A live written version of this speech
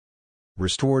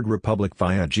Restored Republic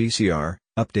via GCR,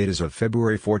 update as of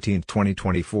February 14,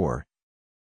 2024.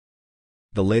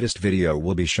 The latest video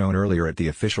will be shown earlier at the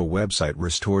official website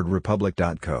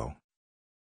restoredrepublic.co.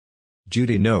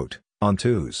 Judy note, on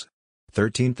Tuesday,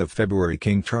 13th of February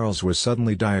King Charles was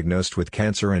suddenly diagnosed with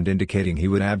cancer and indicating he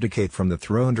would abdicate from the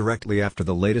throne directly after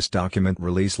the latest document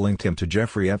release linked him to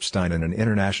Jeffrey Epstein and an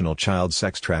international child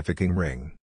sex trafficking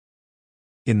ring.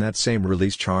 In that same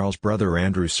release, Charles' brother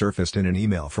Andrew surfaced in an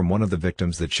email from one of the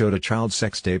victims that showed a child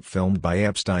sex tape filmed by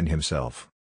Epstein himself.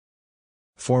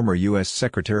 Former U.S.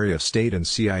 Secretary of State and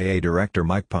CIA Director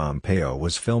Mike Pompeo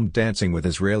was filmed dancing with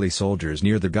Israeli soldiers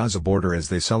near the Gaza border as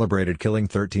they celebrated killing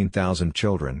 13,000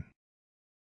 children.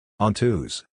 On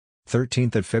Tuesday,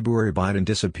 13th of February, Biden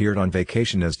disappeared on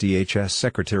vacation as DHS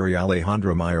Secretary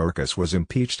Alejandro Mayorkas was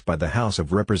impeached by the House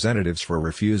of Representatives for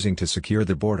refusing to secure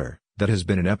the border that has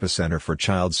been an epicenter for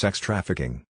child sex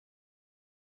trafficking.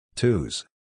 Tuesday,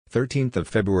 13th of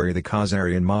February, the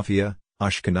Khazarian Mafia,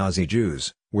 Ashkenazi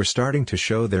Jews, were starting to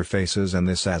show their faces and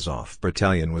this Azov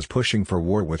battalion was pushing for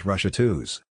war with Russia.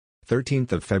 Tuesday,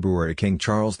 13th of February, King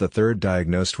Charles III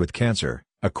diagnosed with cancer,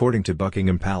 according to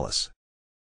Buckingham Palace.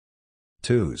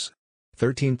 Tuesday,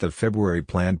 13th of February,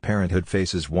 Planned Parenthood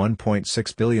faces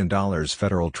 $1.6 billion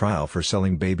federal trial for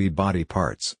selling baby body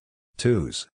parts.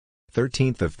 Tuesday,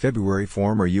 13th of February,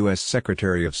 former U.S.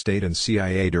 Secretary of State and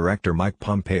CIA Director Mike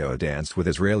Pompeo danced with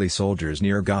Israeli soldiers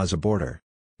near Gaza border.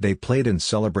 They played and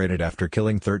celebrated after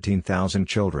killing 13,000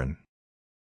 children.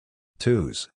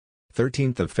 Tuesday,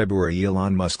 13th of February,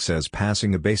 Elon Musk says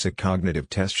passing a basic cognitive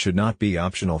test should not be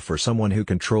optional for someone who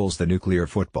controls the nuclear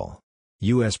football.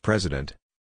 U.S. President.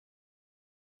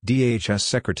 DHS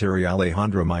Secretary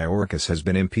Alejandro Mayorkas has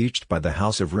been impeached by the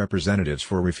House of Representatives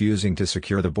for refusing to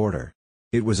secure the border.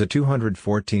 It was a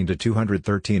 214 to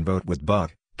 213 vote, with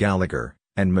Buck, Gallagher,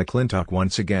 and McClintock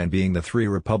once again being the three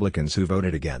Republicans who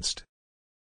voted against.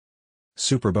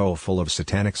 Super Bowl full of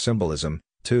satanic symbolism.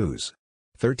 Tuesday,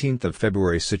 13th of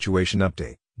February, situation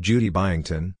update. Judy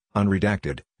Byington,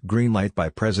 unredacted, green light by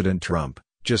President Trump,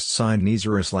 just signed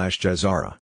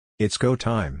Nizara/Jazara. It's go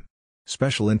time.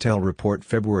 Special Intel Report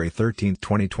February 13,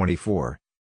 2024.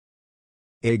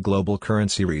 A global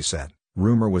currency reset.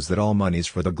 Rumor was that all monies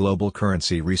for the global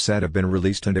currency reset have been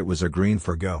released and it was a green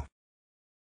for go.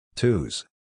 Tuesday,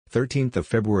 13th of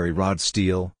February, Rod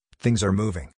Steele, things are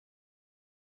moving.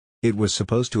 It was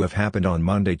supposed to have happened on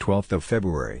Monday 12th of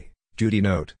February. Judy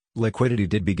note, liquidity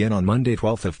did begin on Monday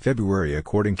 12th of February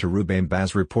according to Rubaim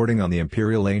Baz reporting on the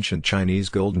Imperial Ancient Chinese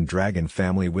Golden Dragon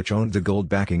family which owned the gold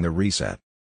backing the reset.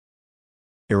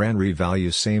 Iran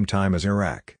revalues same time as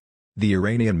Iraq. The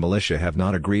Iranian militia have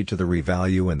not agreed to the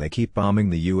revalue and they keep bombing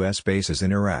the U.S. bases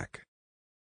in Iraq.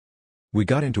 We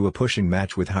got into a pushing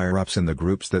match with higher-ups in the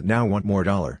groups that now want more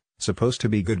dollar, supposed to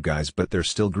be good guys but they're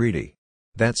still greedy.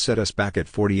 That set us back at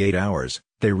 48 hours,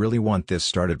 they really want this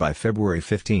started by February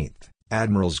 15th.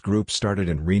 Admirals Group started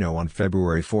in Reno on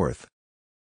February 4th.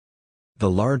 The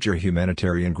larger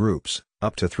humanitarian groups,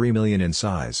 up to 3 million in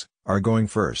size, are going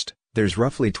first. There's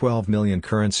roughly 12 million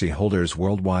currency holders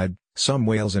worldwide, some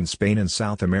whales in Spain and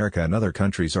South America and other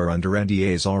countries are under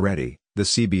NDAs already. The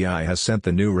CBI has sent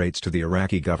the new rates to the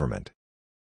Iraqi government.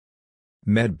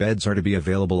 Med beds are to be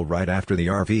available right after the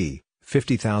RV,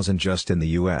 50,000 just in the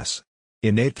U.S.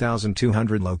 In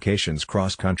 8,200 locations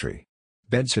cross-country.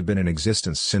 Beds have been in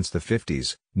existence since the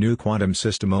 50s, new quantum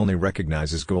system only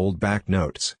recognizes gold-backed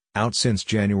notes, out since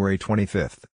January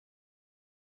 25.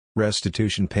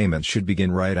 Restitution payments should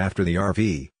begin right after the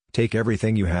RV, take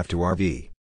everything you have to RV.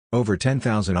 Over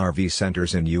 10,000 RV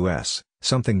centers in U.S.,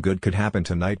 something good could happen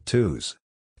tonight. Tuesday,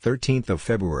 13th of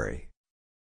February.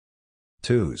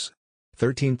 Tuesday,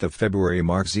 13th of February,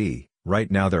 Mark Z.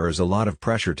 Right now there is a lot of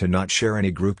pressure to not share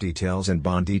any group details and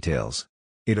bond details.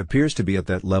 It appears to be at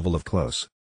that level of close.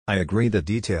 I agree that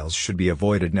details should be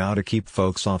avoided now to keep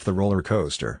folks off the roller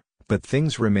coaster, but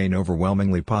things remain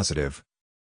overwhelmingly positive.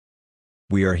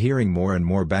 We are hearing more and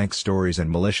more bank stories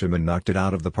and militiamen knocked it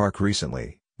out of the park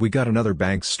recently. We got another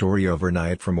bank story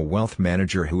overnight from a wealth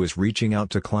manager who is reaching out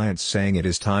to clients saying it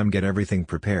is time get everything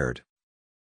prepared.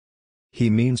 He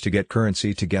means to get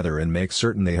currency together and make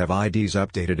certain they have IDs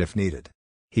updated if needed.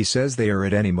 He says they are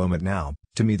at any moment now.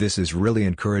 To me this is really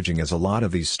encouraging as a lot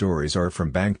of these stories are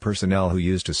from bank personnel who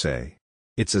used to say,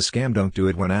 "It's a scam, don't do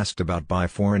it," when asked about buy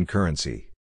foreign currency.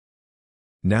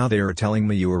 Now they are telling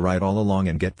me you were right all along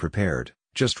and get prepared,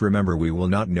 just remember we will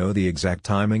not know the exact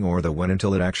timing or the when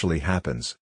until it actually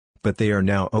happens. But they are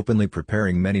now openly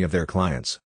preparing many of their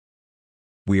clients.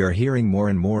 We are hearing more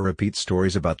and more repeat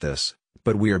stories about this,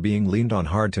 but we are being leaned on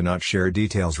hard to not share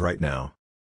details right now.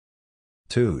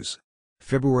 Tuesday,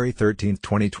 February 13,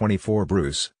 2024.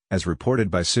 Bruce, as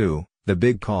reported by Sue, The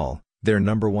Big Call, their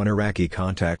 #1 Iraqi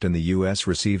contact in the U.S.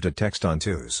 received a text on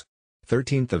Tuesday,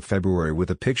 13th of February with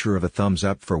a picture of a thumbs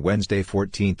up for Wednesday,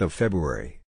 14th of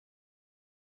February.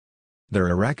 Their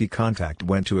Iraqi contact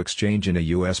went to exchange in a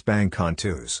U.S. bank on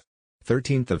Tuesday,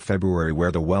 13th of February,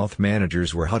 where the wealth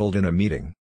managers were huddled in a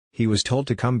meeting. He was told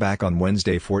to come back on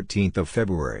Wednesday, 14th of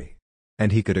February.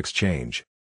 And he could exchange.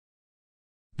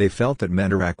 They felt that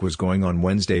meant Iraq was going on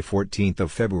Wednesday, 14th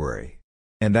of February.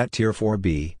 And that Tier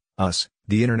 4B, us,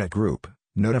 the Internet Group,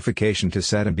 notification to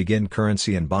set and begin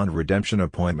currency and bond redemption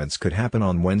appointments could happen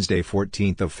on Wednesday,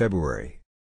 14th of February.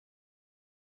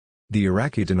 The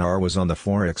Iraqi dinar was on the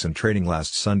Forex and trading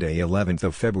last Sunday, 11th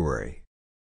of February.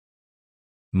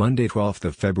 Monday, 12th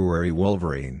of February.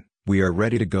 Wolverine, we are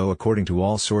ready to go according to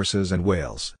all sources and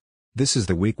whales. This is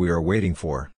the week we are waiting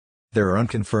for. There are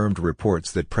unconfirmed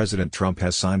reports that President Trump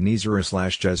has signed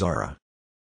GCR.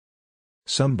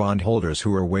 Some bondholders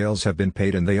who are whales have been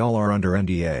paid and they all are under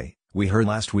NDA. We heard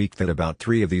last week that about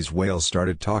 3 of these whales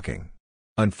started talking.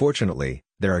 Unfortunately,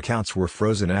 their accounts were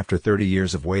frozen after 30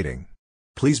 years of waiting.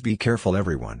 Please be careful,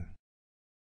 everyone.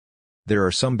 There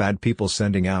are some bad people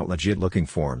sending out legit-looking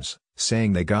forms,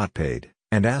 saying they got paid,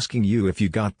 and asking you if you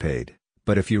got paid,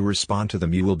 but if you respond to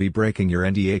them you will be breaking your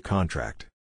NDA contract.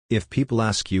 If people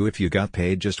ask you if you got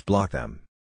paid, just block them.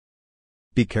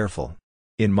 Be careful.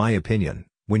 In my opinion,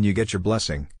 when you get your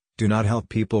blessing, do not help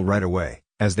people right away,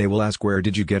 as they will ask where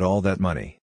did you get all that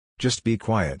money. Just be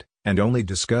quiet, and only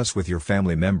discuss with your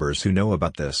family members who know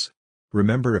about this.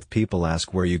 Remember, if people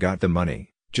ask where you got the money,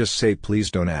 just say please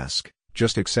don't ask,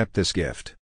 just accept this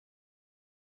gift.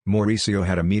 Mauricio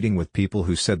had a meeting with people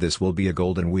who said this will be a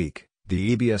golden week.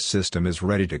 The EBS system is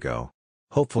ready to go.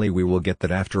 Hopefully we will get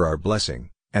that after our blessing,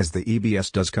 as the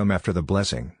EBS does come after the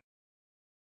blessing.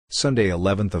 Sunday,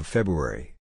 11th of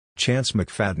February. Chance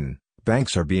McFadden,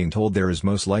 banks are being told there is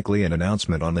most likely an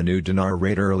announcement on the new dinar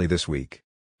rate early this week.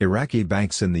 Iraqi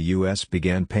banks in the U.S.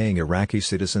 began paying Iraqi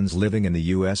citizens living in the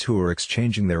U.S. who are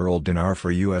exchanging their old dinar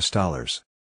for U.S. dollars.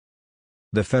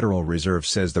 The Federal Reserve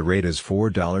says the rate is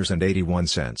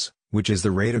 $4.81, which is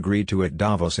the rate agreed to at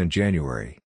Davos in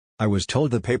January. I was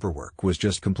told the paperwork was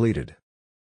just completed.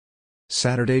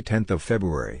 Saturday, 10th of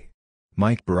February.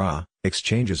 Mike Bra,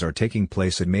 exchanges are taking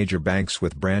place at major banks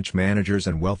with branch managers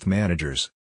and wealth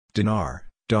managers. Dinar,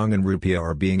 dong and rupiah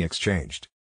are being exchanged.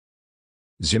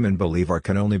 Zim and Bolivar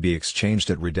can only be exchanged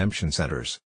at redemption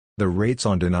centers. The rates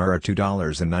on dinar are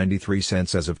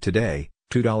 $2.93 as of today,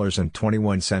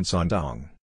 $2.21 on dong.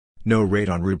 No rate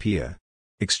on rupiah.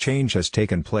 Exchange has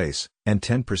taken place, and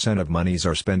 10% of monies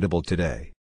are spendable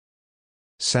today.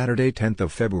 Saturday, 10th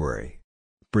of February.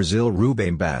 Brazil.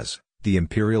 Rubem-Baz, the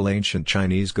imperial ancient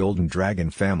Chinese golden dragon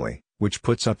family, which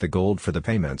puts up the gold for the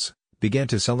payments, began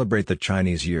to celebrate the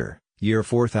Chinese year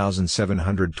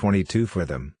 4722 for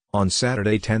them, on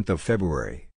Saturday, 10th of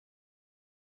February.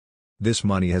 This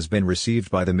money has been received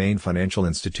by the main financial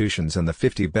institutions and the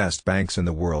 50 best banks in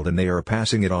the world, and they are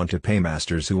passing it on to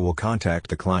paymasters who will contact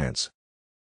the clients.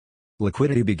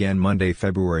 Liquidity began Monday,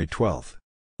 February 12th.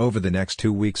 Over the next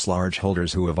 2 weeks, large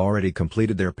holders who have already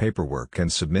completed their paperwork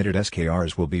and submitted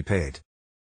SKRs will be paid.